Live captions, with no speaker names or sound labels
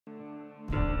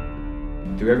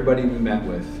through everybody we met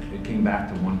with, it came back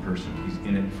to one person. He's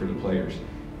in it for the players.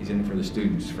 He's in it for the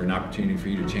students, for an opportunity for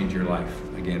you to change your life,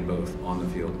 again, both on the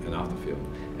field and off the field.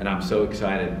 And I'm so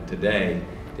excited today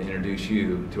to introduce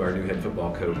you to our new head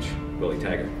football coach, Willie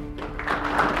Taggart.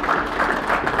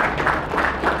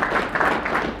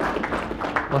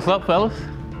 What's up, fellas?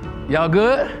 Y'all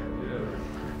good? Yeah.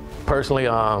 Personally,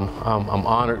 I'm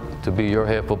honored to be your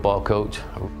head football coach.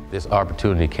 This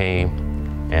opportunity came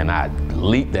and I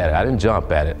leaped at it. I didn't jump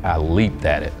at it, I leaped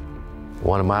at it.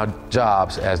 One of my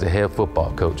jobs as the head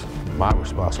football coach, my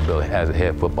responsibility as a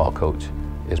head football coach,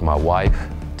 is my wife,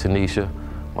 Tanisha,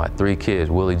 my 3 kids,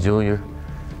 Willie Jr.,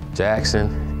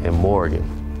 Jackson, and Morgan.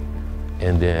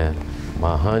 And then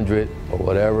my 100 or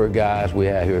whatever guys we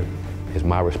have here is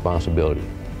my responsibility.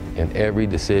 And every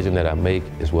decision that I make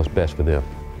is what's best for them,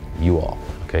 you all.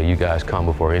 Okay, you guys come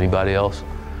before anybody else.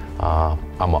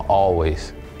 I'ma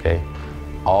always, okay,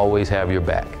 always have your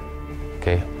back,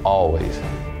 okay, always.